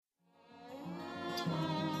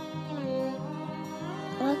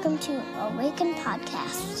welcome to Awaken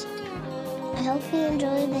Podcast. I hope you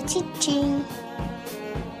enjoy the teaching.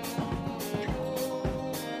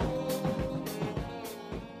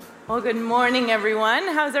 Well, good morning, everyone.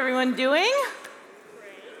 How's everyone doing?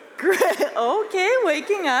 Great. Okay,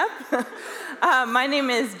 waking up. My name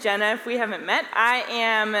is Jenna, if we haven't met. I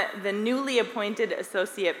am the newly appointed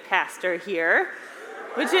associate pastor here,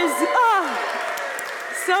 which is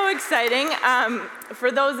so exciting. For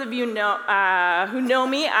those of you who know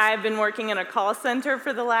me, I've been working in a call center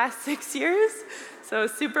for the last 6 years, so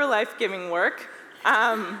super life-giving work.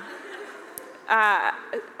 So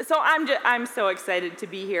I'm so excited to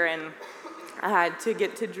be here and to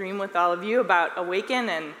get to dream with all of you about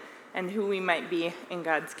Awaken and who we might be in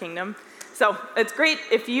God's kingdom. So it's great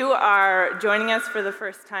if you are joining us for the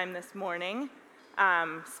first time this morning.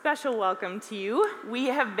 Special welcome to you. We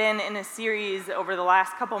have been in a series over the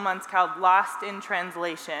last couple months called Lost in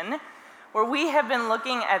Translation, where we have been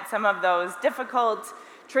looking at some of those difficult,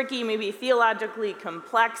 tricky, maybe theologically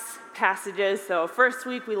complex passages. So first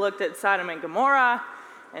week we looked at Sodom and Gomorrah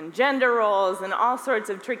and gender roles and all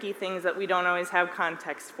sorts of tricky things that we don't always have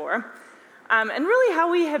context for. And really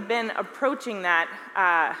how we have been approaching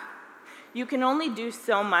that, you can only do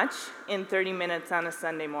so much in 30 minutes on a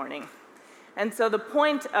Sunday morning. And so the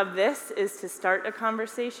point of this is to start a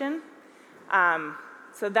conversation.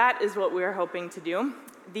 So that is what we're hoping to do.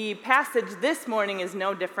 The passage this morning is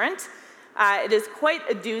no different. It is quite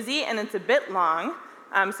a doozy, and it's a bit long.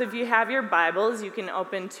 So if you have your Bibles, you can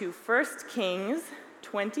open to 1 Kings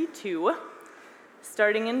 22,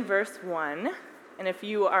 starting in verse 1. And if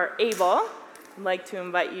you are able, I'd like to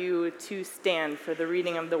invite you to stand for the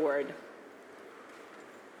reading of the word.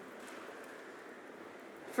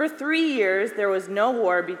 For 3 years, there was no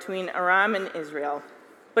war between Aram and Israel.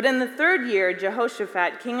 But in the 3rd year,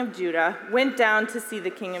 Jehoshaphat, king of Judah, went down to see the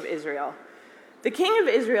king of Israel. The king of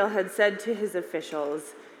Israel had said to his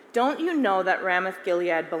officials, "Don't you know that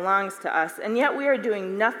Ramoth-Gilead belongs to us, and yet we are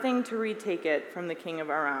doing nothing to retake it from the king of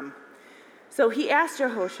Aram?" So he asked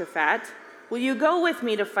Jehoshaphat, "Will you go with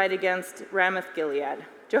me to fight against Ramoth-Gilead?"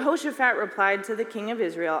 Jehoshaphat replied to the king of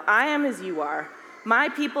Israel, "I am as you are. My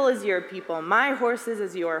people is your people, my horses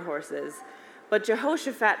as your horses." But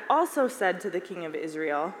Jehoshaphat also said to the king of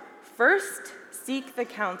Israel, "First seek the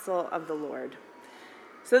counsel of the Lord."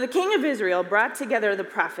 So the king of Israel brought together the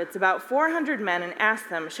prophets, about 400 men, and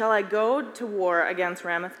asked them, "Shall I go to war against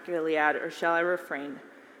Ramoth-Gilead, or shall I refrain?"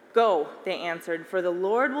 "Go," they answered, "for the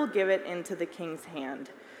Lord will give it into the king's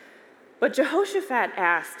hand." But Jehoshaphat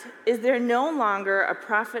asked, "Is there no longer a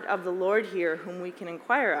prophet of the Lord here whom we can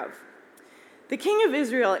inquire of?" The king of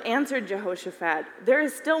Israel answered Jehoshaphat, "There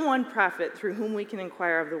is still one prophet through whom we can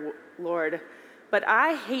inquire of the Lord, but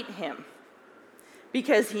I hate him,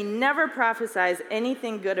 because he never prophesies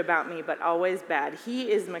anything good about me, but always bad.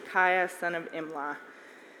 He is Micaiah, son of Imlah."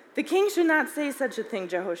 "The king should not say such a thing,"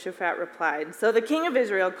 Jehoshaphat replied. So the king of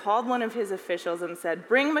Israel called one of his officials and said,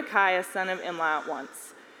 "Bring Micaiah, son of Imlah, at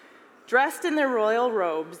once." Dressed in their royal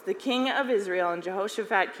robes, the king of Israel and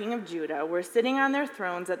Jehoshaphat, king of Judah, were sitting on their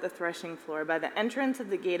thrones at the threshing floor by the entrance of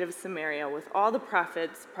the gate of Samaria, with all the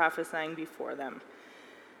prophets prophesying before them.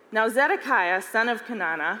 Now Zedekiah, son of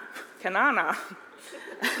Kenana,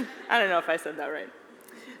 I don't know if I said that right,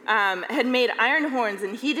 had made iron horns,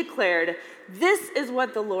 and he declared, "This is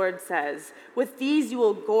what the Lord says. With these you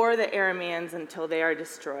will gore the Arameans until they are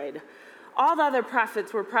destroyed." All the other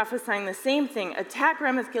prophets were prophesying the same thing. "Attack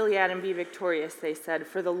Ramoth-Gilead and be victorious," they said,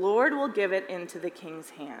 "for the Lord will give it into the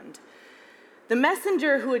king's hand." The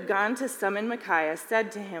messenger who had gone to summon Micaiah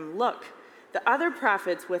said to him, "Look, the other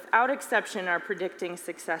prophets without exception are predicting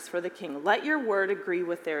success for the king. Let your word agree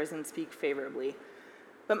with theirs and speak favorably."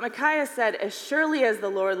 But Micaiah said, "As surely as the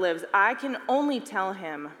Lord lives, I can only tell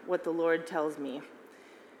him what the Lord tells me."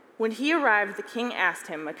 When he arrived, the king asked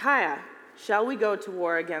him, "Micaiah, shall we go to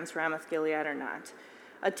war against Ramoth-Gilead or not?"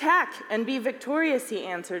 "Attack and be victorious," he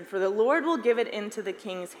answered, "for the Lord will give it into the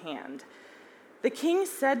king's hand." The king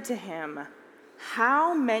said to him,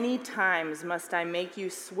 "How many times must I make you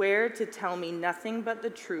swear to tell me nothing but the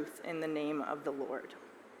truth in the name of the Lord?"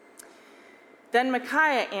 Then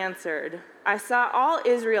Micaiah answered, "I saw all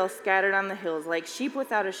Israel scattered on the hills like sheep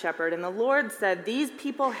without a shepherd, and the Lord said, 'These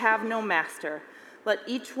people have no master. Let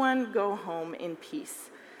each one go home in peace.'"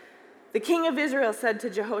 The king of Israel said to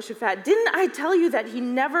Jehoshaphat, "Didn't I tell you that he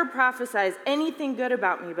never prophesies anything good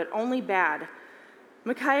about me, but only bad?"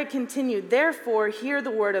 Micaiah continued, "Therefore, hear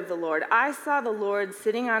the word of the Lord. I saw the Lord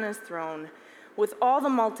sitting on his throne, with all the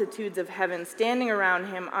multitudes of heaven standing around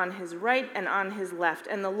him on his right and on his left.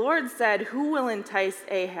 And the Lord said, 'Who will entice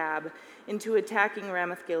Ahab into attacking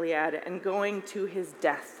Ramoth-Gilead and going to his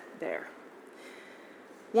death there?'"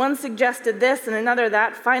 One suggested this and another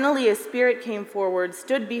that. Finally, a spirit came forward,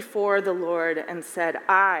 stood before the Lord, and said,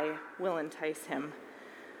 I will entice him.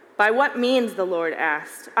 By what means, the Lord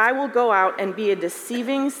asked. I will go out and be a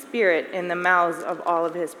deceiving spirit in the mouths of all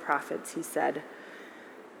of his prophets, he said.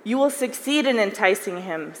 You will succeed in enticing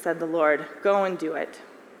him, said the Lord. Go and do it.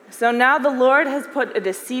 So now the Lord has put a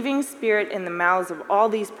deceiving spirit in the mouths of all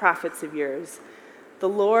these prophets of yours. The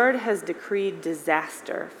Lord has decreed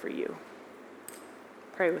disaster for you.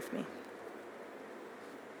 Pray with me.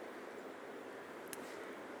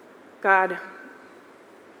 God,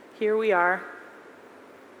 here we are,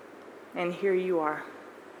 and here you are.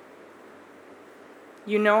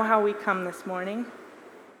 You know how we come this morning.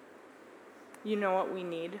 You know what we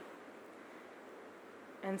need.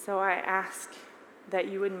 And so I ask that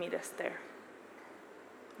you would meet us there.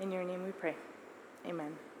 In your name we pray.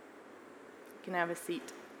 Amen. You can have a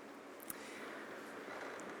seat.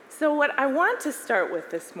 So what I want to start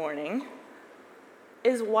with this morning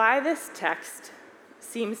is why this text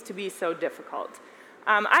seems to be so difficult.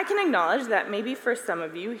 I can acknowledge that maybe for some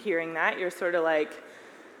of you hearing that, you're sort of like,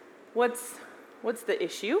 what's the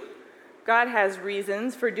issue? God has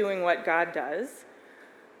reasons for doing what God does.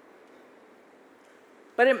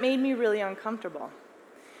 But it made me really uncomfortable.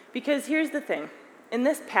 Because here's the thing. In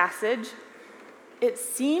this passage, it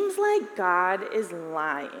seems like God is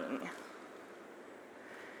lying.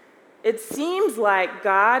 It seems like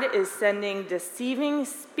God is sending deceiving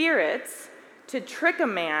spirits to trick a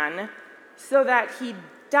man so that he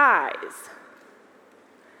dies.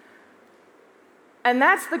 And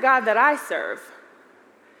that's the God that I serve.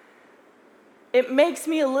 It makes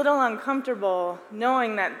me a little uncomfortable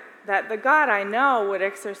knowing that the God I know would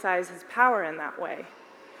exercise his power in that way.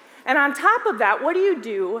 And on top of that, what do you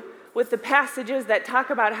do with the passages that talk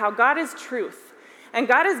about how God is truth? And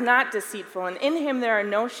God is not deceitful, and in him there are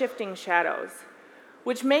no shifting shadows,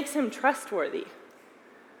 which makes him trustworthy.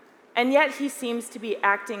 And yet he seems to be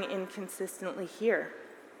acting inconsistently here.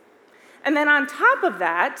 And then on top of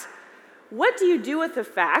that, what do you do with the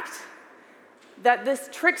fact that this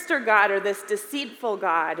trickster God or this deceitful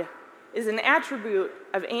God is an attribute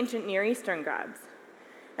of ancient Near Eastern gods?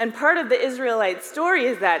 And part of the Israelite story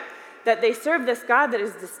is that they serve this God that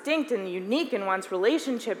is distinct and unique and wants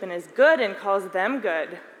relationship and is good and calls them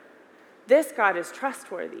good. This God is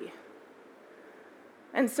trustworthy.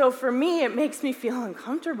 And so for me, it makes me feel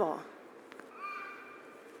uncomfortable.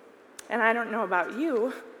 And I don't know about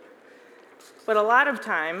you, but a lot of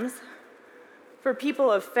times, for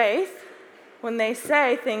people of faith, when they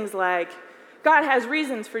say things like, God has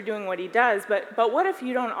reasons for doing what he does, but what if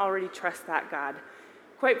you don't already trust that God?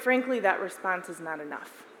 Quite frankly, that response is not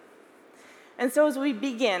enough. And so as we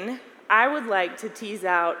begin, I would like to tease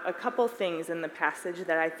out a couple things in the passage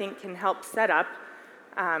that I think can help set up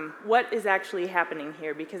what is actually happening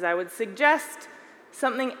here, because I would suggest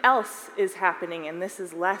something else is happening, and this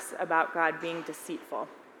is less about God being deceitful.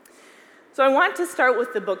 So I want to start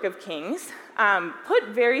with the book of Kings. Put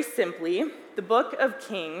very simply, the book of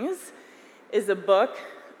Kings is a book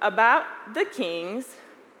about the kings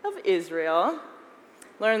of Israel.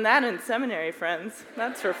 Learn that in seminary, friends.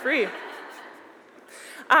 That's for free.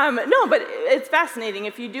 No, but it's fascinating.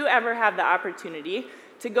 If you do ever have the opportunity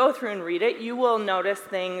to go through and read it, you will notice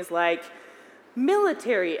things like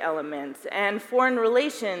military elements and foreign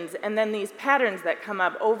relations, and then these patterns that come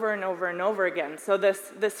up over and over and over again. So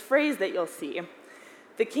this phrase that you'll see,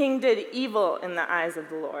 the king did evil in the eyes of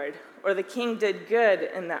the Lord, or the king did good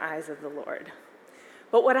in the eyes of the Lord.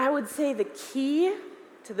 But what I would say the key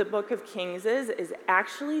to the book of Kings is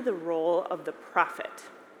actually the role of the prophet.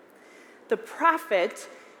 The prophet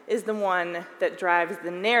is the one that drives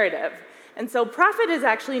the narrative. And so prophet is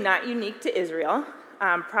actually not unique to Israel.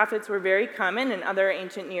 Prophets were very common in other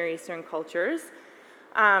ancient Near Eastern cultures.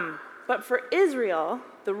 But for Israel,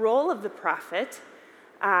 the role of the prophet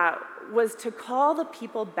was to call the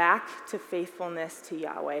people back to faithfulness to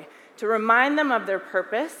Yahweh, to remind them of their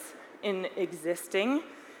purpose in existing,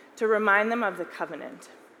 to remind them of the covenant.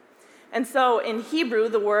 And so in Hebrew,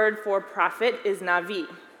 the word for prophet is navi,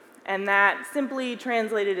 and that simply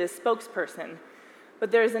translated as spokesperson.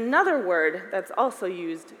 But there's another word that's also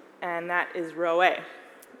used, and that is roe.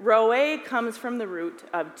 Roe comes from the root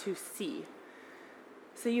of to see.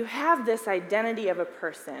 So you have this identity of a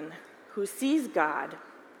person who sees God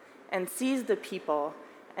and sees the people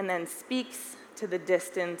and then speaks to the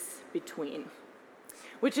distance between,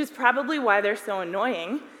 which is probably why they're so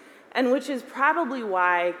annoying, and which is probably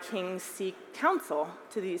why kings seek counsel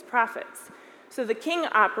to these prophets. So the king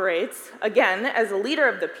operates, again, as a leader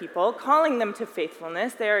of the people, calling them to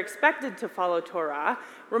faithfulness. They are expected to follow Torah,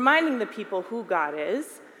 reminding the people who God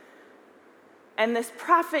is. And this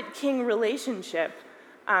prophet-king relationship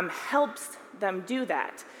helps them do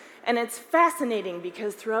that. And it's fascinating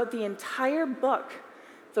because throughout the entire book,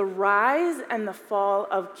 the rise and the fall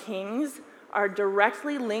of kings are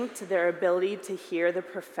directly linked to their ability to hear the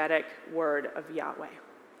prophetic word of Yahweh.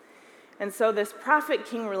 And so this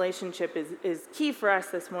prophet-king relationship is key for us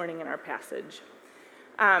this morning in our passage.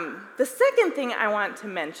 The second thing I want to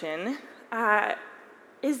mention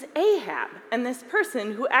is Ahab, and this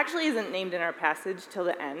person who actually isn't named in our passage till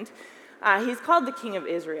the end. He's called the king of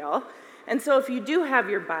Israel. And so if you do have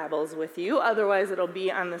your Bibles with you, otherwise it'll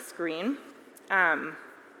be on the screen,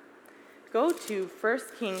 go to 1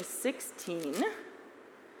 Kings 16,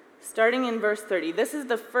 starting in verse 30. This is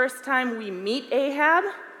the first time we meet Ahab.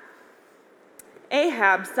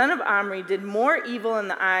 Ahab, son of Omri, did more evil in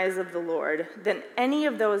the eyes of the Lord than any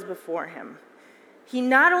of those before him. He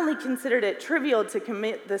not only considered it trivial to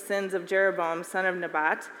commit the sins of Jeroboam, son of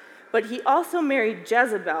Nebat, but he also married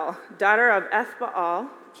Jezebel, daughter of Ethbaal,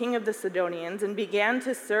 king of the Sidonians, and began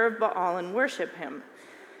to serve Baal and worship him.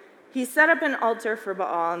 He set up an altar for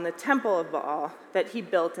Baal in the temple of Baal that he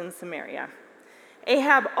built in Samaria.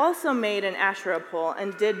 Ahab also made an Asherah pole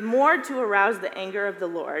and did more to arouse the anger of the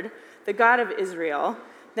Lord, the God of Israel,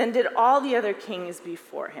 than did all the other kings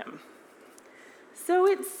before him. So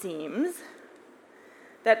it seems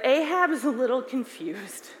that Ahab is a little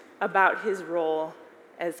confused about his role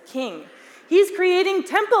as king. He's creating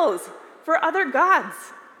temples for other gods.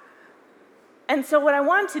 And so what I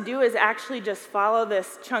want to do is actually just follow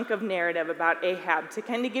this chunk of narrative about Ahab to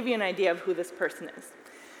kind of give you an idea of who this person is.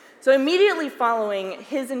 So immediately following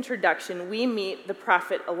his introduction, we meet the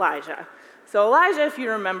prophet Elijah. So Elijah, if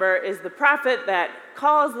you remember, is the prophet that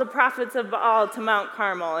calls the prophets of Baal to Mount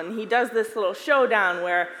Carmel, and he does this little showdown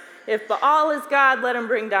where if Baal is God, let him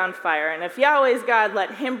bring down fire, and if Yahweh is God,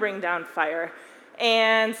 let him bring down fire.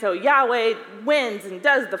 And so Yahweh wins and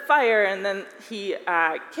does the fire, and then he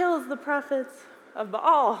kills the prophets of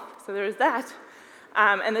Baal. So there's that.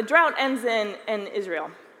 And the drought ends in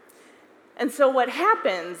Israel. And so what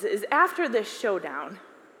happens is after this showdown,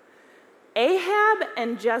 Ahab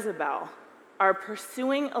and Jezebel are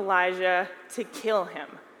pursuing Elijah to kill him,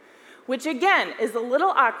 which again is a little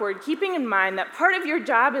awkward, keeping in mind that part of your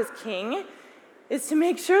job as king is to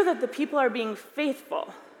make sure that the people are being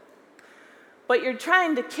faithful. But you're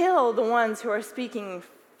trying to kill the ones who are speaking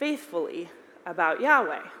faithfully about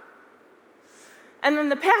Yahweh. And then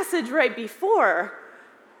the passage right before,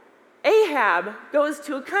 Ahab goes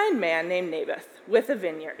to a kind man named Naboth with a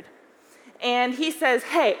vineyard. And he says,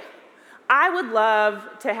 hey, I would love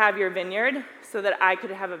to have your vineyard so that I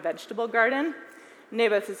could have a vegetable garden.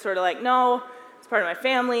 Naboth is sort of like, no, it's part of my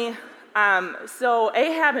family. So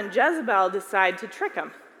Ahab and Jezebel decide to trick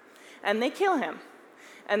him, and they kill him.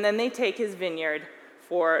 And then they take his vineyard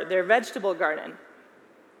for their vegetable garden,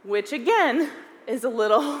 which again is a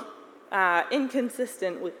little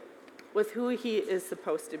inconsistent with who he is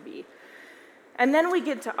supposed to be. And then we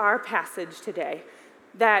get to our passage today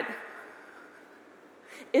that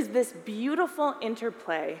is this beautiful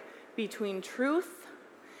interplay between truth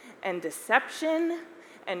and deception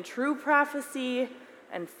and true prophecy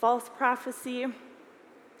and false prophecy,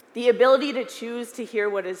 the ability to choose to hear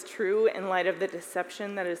what is true in light of the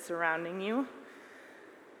deception that is surrounding you.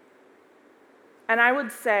 And I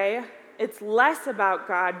would say it's less about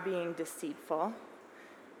God being deceitful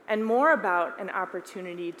and more about an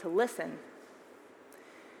opportunity to listen.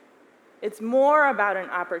 It's more about an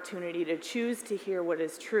opportunity to choose to hear what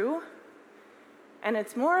is true, and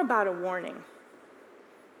it's more about a warning.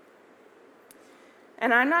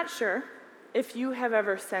 And I'm not sure if you have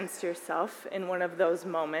ever sensed yourself in one of those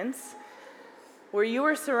moments where you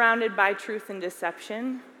were surrounded by truth and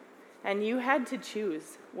deception, and you had to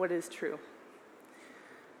choose what is true.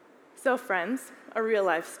 So friends, a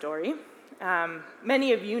real-life story.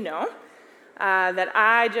 Many of you know that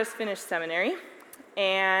I just finished seminary,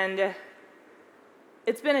 and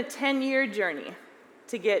it's been a 10-year journey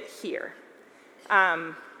to get here.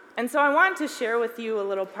 And so I want to share with you a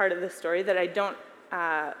little part of the story that I don't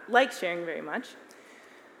like sharing very much.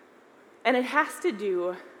 And it has to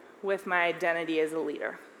do with my identity as a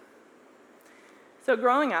leader. So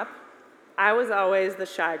growing up, I was always the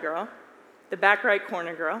shy girl, the back right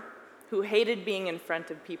corner girl, who hated being in front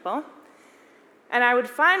of people. And I would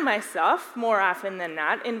find myself, more often than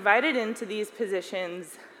not, invited into these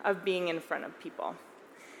positions of being in front of people.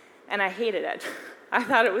 And I hated it. I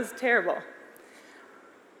thought it was terrible.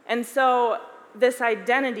 And so this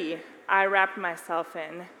identity I wrapped myself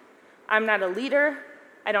in, I'm not a leader,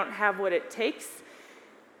 I don't have what it takes,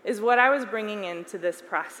 is what I was bringing into this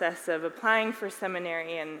process of applying for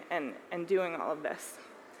seminary and doing all of this.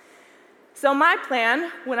 So my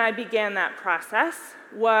plan when I began that process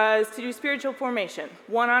was to do spiritual formation,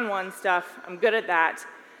 one-on-one stuff. I'm good at that.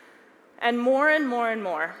 And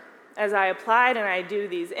more, as I applied and I do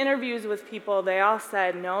these interviews with people, they all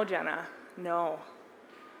said, no, Jenna, no.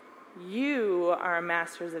 You are a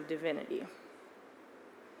master's of divinity.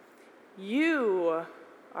 You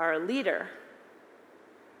are a leader.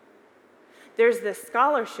 There's this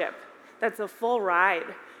scholarship that's a full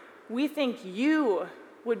ride. We think you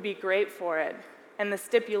would be great for it, and the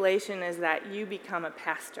stipulation is that you become a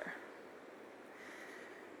pastor.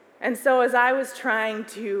 And so as I was trying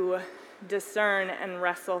to discern and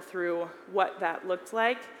wrestle through what that looked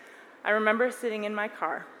like, I remember sitting in my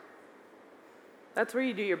car. That's where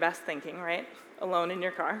you do your best thinking, right? Alone in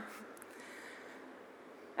your car.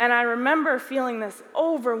 And I remember feeling this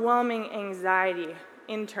overwhelming anxiety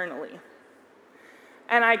internally.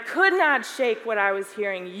 And I could not shake what I was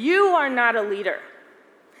hearing. You are not a leader.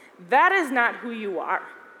 That is not who you are.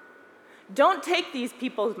 Don't take these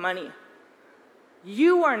people's money.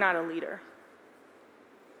 You are not a leader.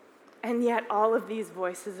 And yet all of these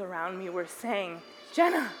voices around me were saying,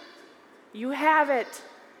 Jenna, you have it.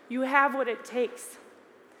 You have what it takes.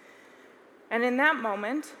 And in that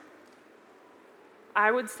moment,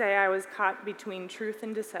 I would say I was caught between truth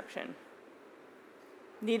and deception,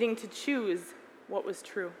 needing to choose what was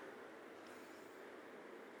true.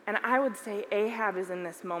 And I would say Ahab is in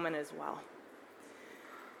this moment as well.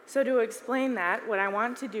 So to explain that, what I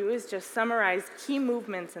want to do is just summarize key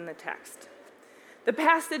movements in the text. The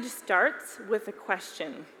passage starts with a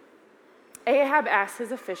question. Ahab asks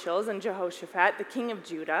his officials and Jehoshaphat, the king of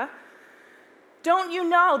Judah, don't you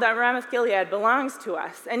know that Ramoth-Gilead belongs to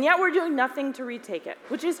us, and yet we're doing nothing to retake it?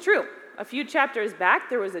 Which is true. A few chapters back,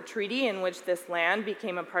 there was a treaty in which this land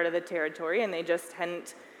became a part of the territory, and they just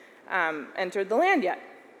hadn't entered the land yet.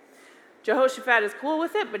 Jehoshaphat is cool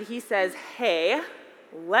with it, but he says, hey,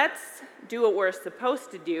 let's do what we're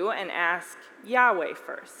supposed to do and ask Yahweh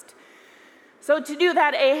first. So to do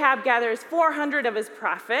that, Ahab gathers 400 of his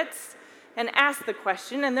prophets and asks the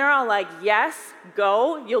question, and they're all like, yes,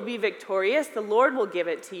 go, you'll be victorious, the Lord will give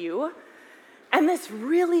it to you. And this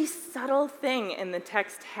really subtle thing in the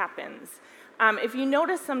text happens. If you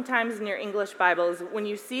notice sometimes in your English Bibles, when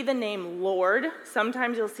you see the name Lord,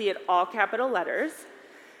 sometimes you'll see it all capital letters,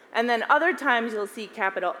 and then other times you'll see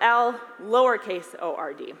capital L, lowercase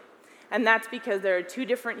o-r-d. And that's because there are two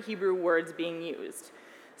different Hebrew words being used.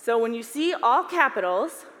 So when you see all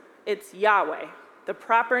capitals, it's Yahweh, the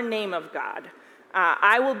proper name of God.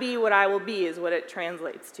 I will be what I will be is what it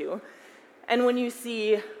translates to. And when you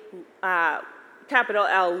see capital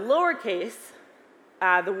L lowercase,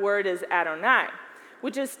 the word is Adonai,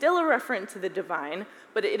 which is still a reference to the divine,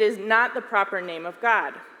 but it is not the proper name of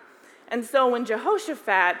God. And so when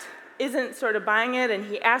Jehoshaphat isn't sort of buying it and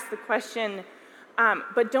he asks the question,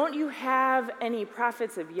 but don't you have any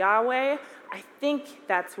prophets of Yahweh? I think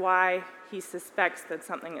that's why he suspects that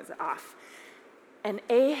something is off. And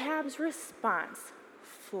Ahab's response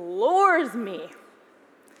floors me.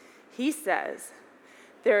 He says,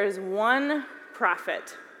 there is one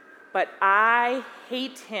prophet, but I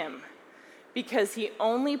hate him because he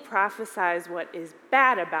only prophesies what is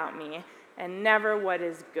bad about me and never what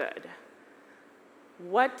is good.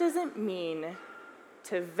 What does it mean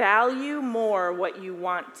to value more what you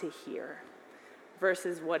want to hear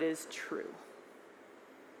versus what is true?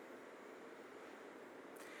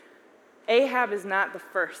 Ahab is not the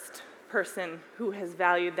first person who has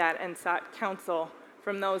valued that and sought counsel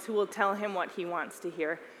from those who will tell him what he wants to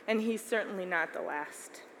hear, and he's certainly not the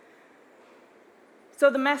last. So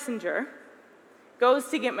the messenger goes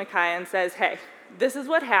to get Micaiah and says, hey, this is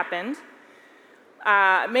what happened.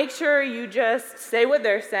 Make sure you just say what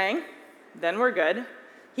they're saying, then we're good.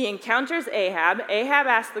 He encounters Ahab. Ahab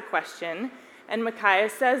asks the question, and Micaiah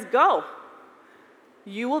says, go.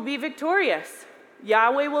 You will be victorious.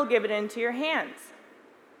 Yahweh will give it into your hands.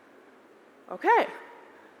 Okay.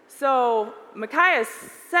 So Micaiah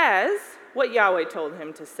says what Yahweh told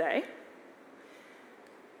him to say.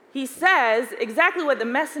 He says exactly what the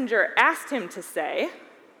messenger asked him to say.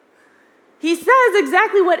 He says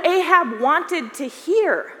exactly what Ahab wanted to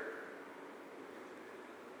hear.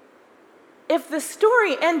 If the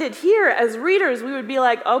story ended here, as readers, we would be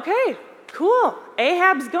like, okay, cool,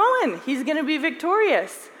 Ahab's going. He's going to be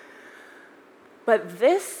victorious. But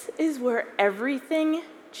this is where everything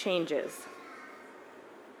changes.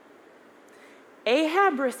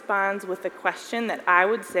 Ahab responds with a question that I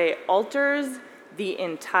would say alters the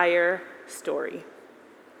entire story.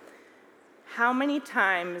 How many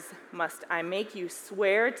times must I make you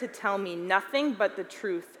swear to tell me nothing but the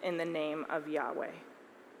truth in the name of Yahweh?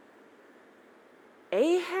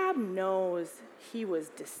 Ahab Ahab knows he was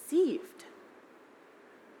deceived.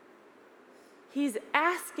 He's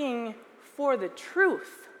asking for the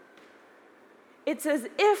truth. It's as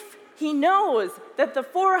if he knows that the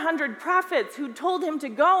 400 prophets who told him to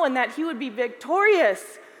go and that he would be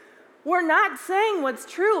victorious were not saying what's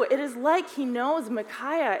true. It is like he knows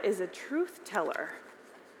Micaiah is a truth teller.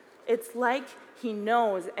 It's like he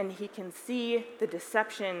knows and he can see the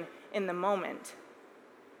deception in the moment.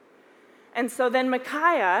 And so then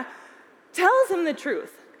Micaiah tells him the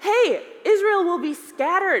truth. Hey, Israel will be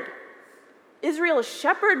scattered. Israel's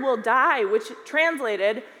shepherd will die, which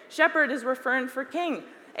translated, shepherd is referring for king.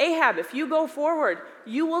 Ahab, if you go forward,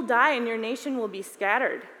 you will die and your nation will be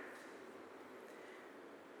scattered.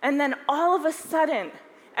 And then all of a sudden,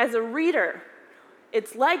 as a reader,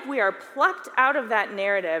 it's like we are plucked out of that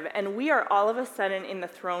narrative and we are all of a sudden in the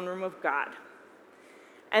throne room of God.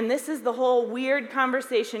 And this is the whole weird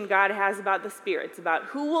conversation God has about the spirits, about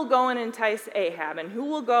who will go and entice Ahab and who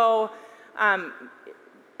will go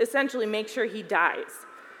essentially make sure he dies.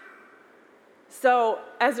 So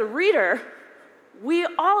as a reader, we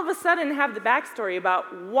all of a sudden have the backstory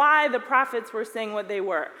about why the prophets were saying what they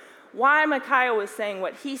were, why Micaiah was saying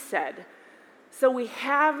what he said. So we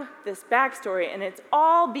have this backstory, and it's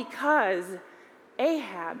all because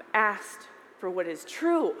Ahab asked for what is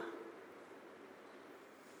true.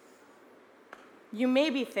 You may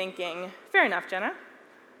be thinking, fair enough, Jenna,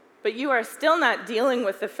 but you are still not dealing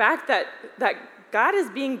with the fact that God is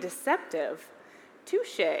being deceptive.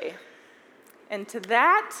 Touché. And to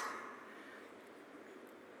that,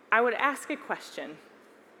 I would ask a question.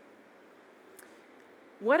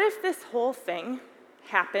 What if this whole thing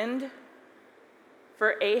happened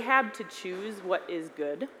for Ahab to choose what is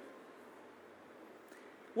good?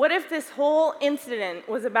 What if this whole incident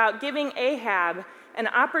was about giving Ahab an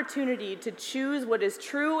opportunity to choose what is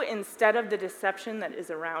true instead of the deception that is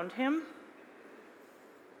around him?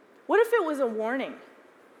 What if it was a warning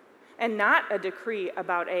and not a decree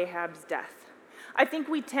about Ahab's death? I think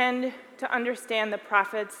we tend to understand the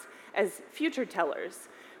prophets as future tellers,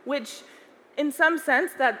 which in some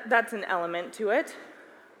sense that's an element to it,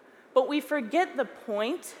 but we forget the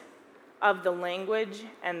point of the language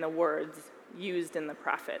and the words used in the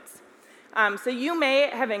prophets. So you may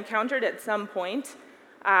have encountered at some point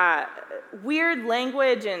weird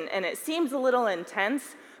language and it seems a little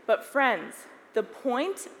intense, but friends, the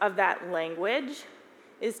point of that language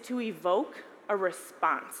is to evoke a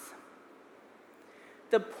response.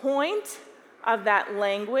 The point of that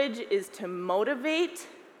language is to motivate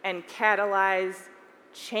and catalyze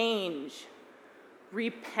change,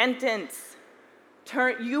 repentance.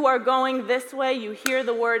 You are going this way, you hear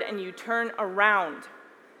the word, and you turn around.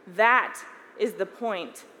 That is the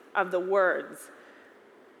point of the words.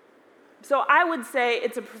 So I would say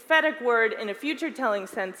it's a prophetic word in a future-telling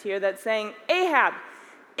sense here that's saying, Ahab,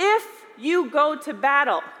 if you go to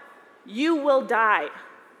battle, you will die.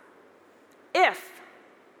 If.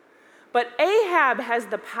 But Ahab has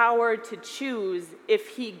the power to choose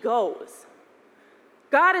if he goes.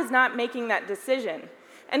 God is not making that decision.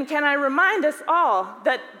 And can I remind us all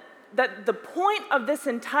that the point of this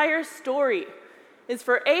entire story is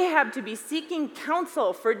for Ahab to be seeking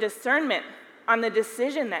counsel for discernment on the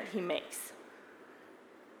decision that he makes.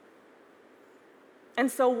 And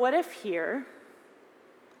so what if here,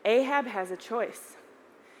 Ahab has a choice,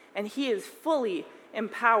 and he is fully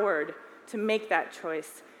empowered to make that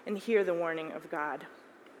choice and hear the warning of God?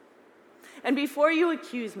 And before you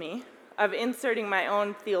accuse me of inserting my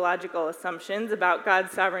own theological assumptions about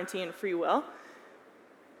God's sovereignty and free will,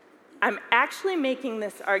 I'm actually making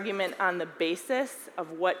this argument on the basis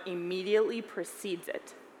of what immediately precedes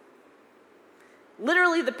it.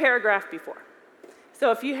 Literally the paragraph before.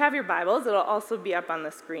 So if you have your Bibles, it'll also be up on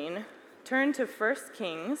the screen. Turn to 1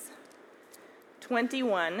 Kings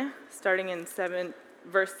 21, starting in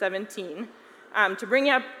verse 17. To bring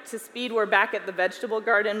you up to speed, we're back at the vegetable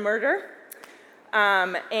garden murder.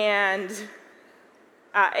 And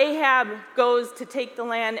Ahab goes to take the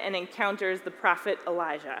land and encounters the prophet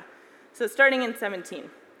Elijah. So starting in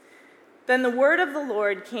 17. Then the word of the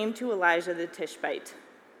Lord came to Elijah the Tishbite.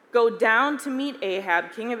 Go down to meet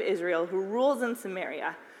Ahab, king of Israel, who rules in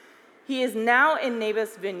Samaria. He is now in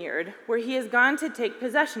Naboth's vineyard, where he has gone to take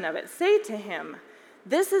possession of it. Say to him,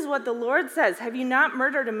 this is what the Lord says, have you not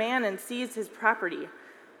murdered a man and seized his property?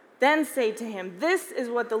 Then say to him, this is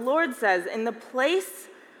what the Lord says, in the place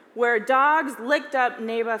where dogs licked up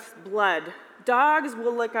Naboth's blood, dogs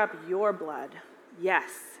will lick up your blood.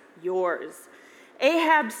 Yes, yours.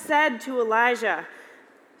 Ahab said to Elijah,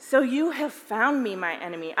 so you have found me, my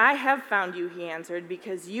enemy. I have found you, he answered,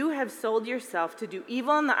 because you have sold yourself to do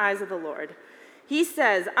evil in the eyes of the Lord. He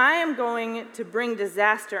says, I am going to bring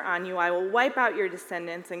disaster on you. I will wipe out your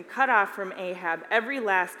descendants and cut off from Ahab every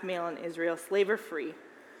last male in Israel, slave or free.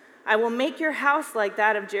 I will make your house like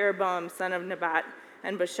that of Jeroboam, son of Nebat,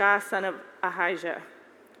 and Baasha, son of Ahijah,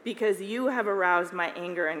 because you have aroused my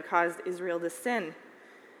anger and caused Israel to sin.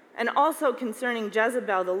 And also concerning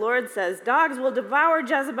Jezebel, the Lord says, dogs will devour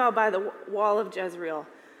Jezebel by the wall of Jezreel.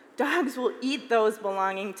 Dogs will eat those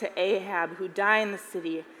belonging to Ahab who die in the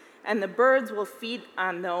city, and the birds will feed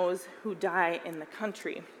on those who die in the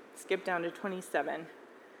country. Skip down to 27.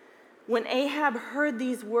 When Ahab heard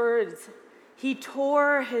these words, he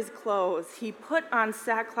tore his clothes. He put on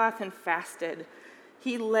sackcloth and fasted.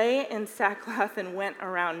 He lay in sackcloth and went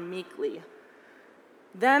around meekly.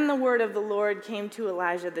 Then the word of the Lord came to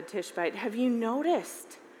Elijah the Tishbite. Have you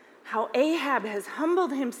noticed how Ahab has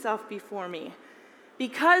humbled himself before me?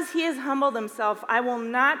 Because he has humbled himself, I will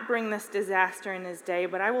not bring this disaster in his day,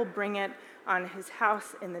 but I will bring it on his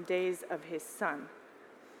house in the days of his son.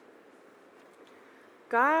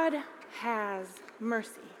 God has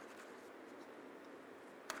mercy.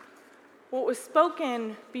 What was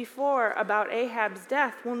spoken before about Ahab's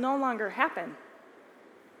death will no longer happen.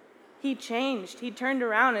 He changed, he turned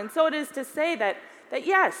around, and so it is to say that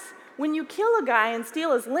yes, when you kill a guy and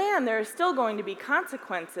steal his land, there are still going to be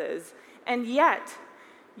consequences, and yet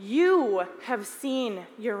you have seen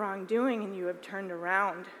your wrongdoing and you have turned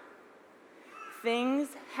around. Things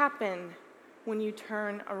happen when you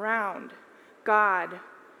turn around. God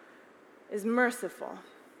is merciful,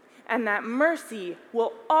 and that mercy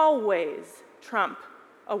will always trump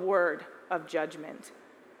a word of judgment.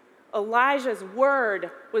 Elijah's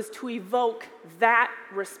word was to evoke that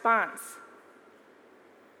response.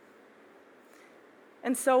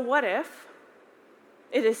 And so what if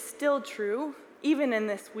it is still true, even in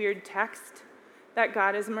this weird text, that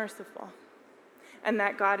God is merciful, and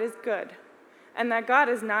that God is good, and that God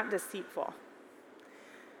is not deceitful?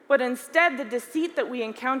 But instead, the deceit that we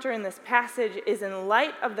encounter in this passage is in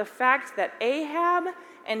light of the fact that Ahab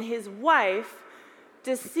and his wife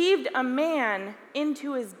deceived a man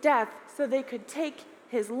into his death so they could take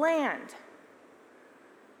his land.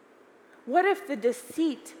 What if the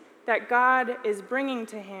deceit that God is bringing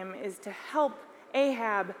to him is to help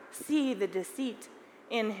Ahab see the deceit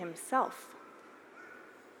in himself?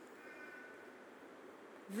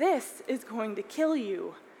 This is going to kill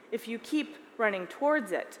you if you keep running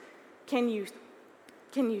towards it. Can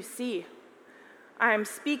you see? I'm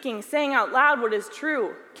speaking, saying out loud what is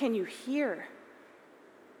true. Can you hear?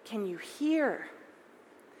 Can you hear?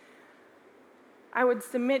 I would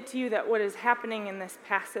submit to you that what is happening in this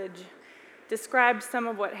passage describes some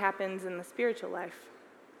of what happens in the spiritual life.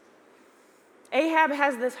 Ahab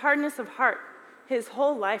has this hardness of heart his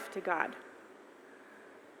whole life to God.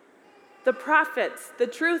 The prophets, the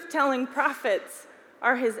truth-telling prophets,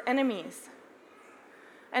 are his enemies.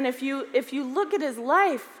 And if you look at his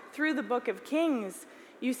life through the book of Kings,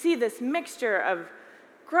 you see this mixture of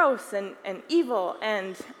gross and evil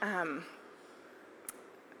and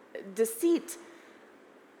deceit.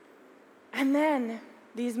 And then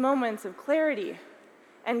these moments of clarity.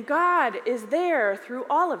 And God is there through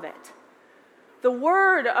all of it. The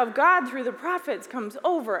word of God through the prophets comes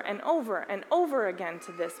over and over and over again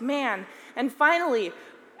to this man. And finally,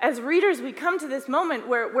 as readers, we come to this moment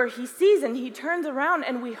where he sees and he turns around,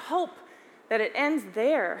 and we hope that it ends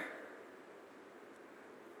there.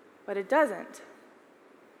 But it doesn't.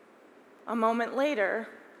 A moment later,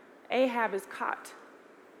 Ahab is caught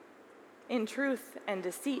in truth and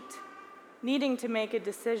deceit, needing to make a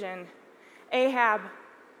decision. Ahab,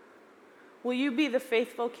 will you be the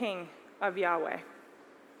faithful king of Yahweh,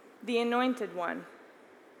 the anointed one?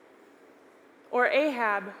 Or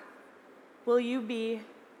Ahab, will you be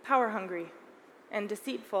power hungry and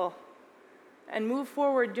deceitful and move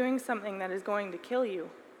forward doing something that is going to kill you?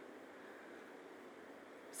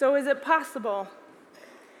 So is it possible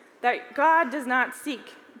that God does not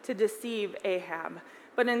seek to deceive Ahab,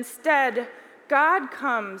 but instead God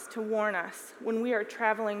comes to warn us when we are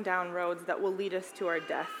traveling down roads that will lead us to our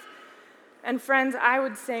death? And friends, I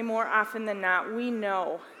would say more often than not, we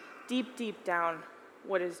know deep, deep down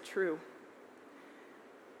what is true.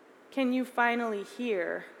 Can you finally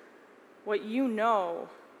hear what you know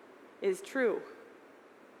is true?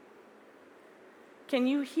 Can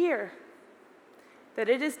you hear that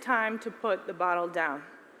it is time to put the bottle down?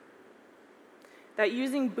 That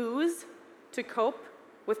using booze to cope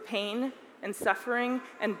with pain and suffering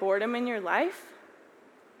and boredom in your life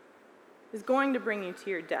is going to bring you to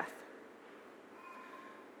your death?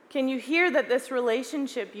 Can you hear that this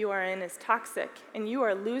relationship you are in is toxic and you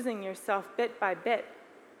are losing yourself bit by bit?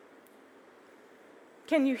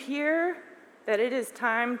 Can you hear that it is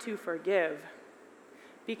time to forgive,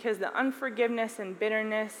 because the unforgiveness and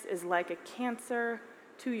bitterness is like a cancer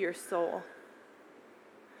to your soul.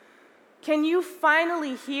 Can you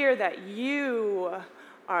finally hear that you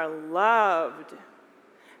are loved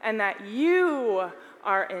and that you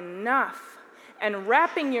are enough? And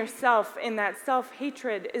wrapping yourself in that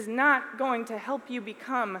self-hatred is not going to help you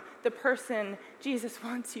become the person Jesus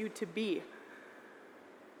wants you to be.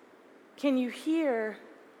 Can you hear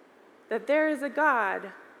that there is a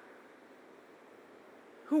God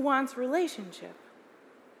who wants relationship,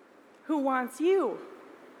 who wants you,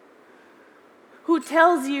 who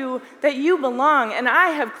tells you that you belong and I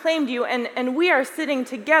have claimed you, and we are sitting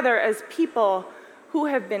together as people who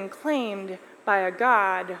have been claimed by a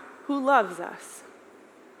God who loves us?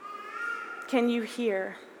 Can you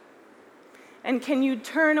hear? And can you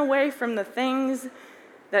turn away from the things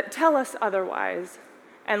that tell us otherwise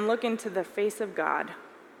and look into the face of God?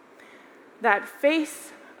 That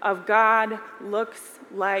face of God looks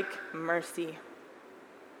like mercy.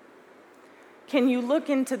 Can you look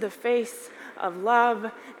into the face of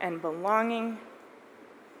love and belonging?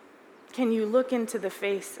 Can you look into the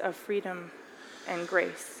face of freedom and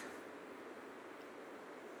grace?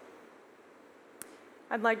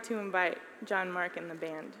 I'd like to invite John Mark and the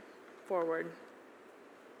band forward.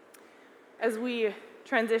 As we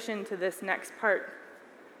transition to this next part,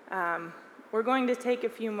 we're going to take a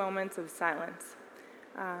few moments of silence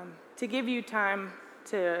to give you time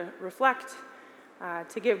to reflect,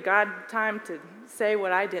 to give God time to say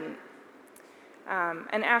what I didn't.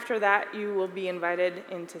 And after that, you will be invited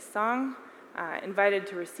into song, invited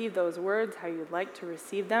to receive those words how you'd like to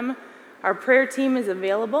receive them. Our prayer team is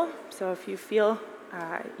available, so if you feel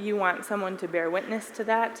you want someone to bear witness to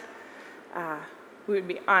that, we would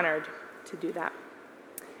be honored to do that.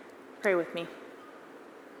 Pray with me.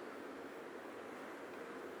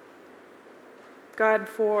 God,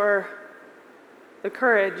 for the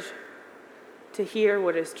courage to hear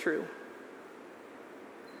what is true.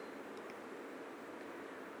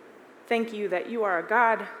 Thank you that you are a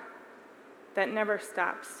God that never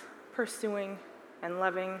stops pursuing and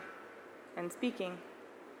loving and speaking.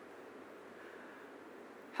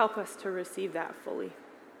 Help us to receive that fully.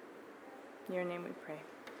 In your name we pray.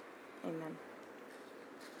 Amen.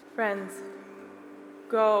 Friends,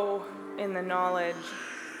 go in the knowledge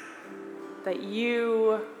that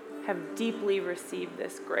you have deeply received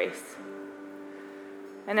this grace.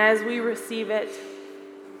 And as we receive it,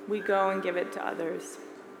 we go and give it to others.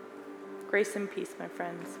 Grace and peace, my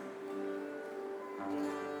friends.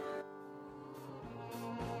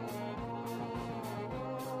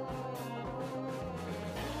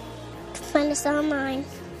 Find us online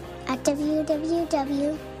at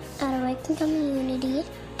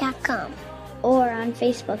www.awakencommunity.com or on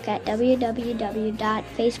Facebook at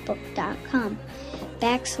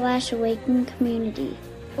www.facebook.com/awakencommunity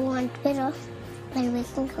or on Twitter at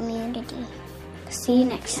Awaken Community. See you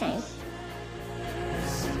next time.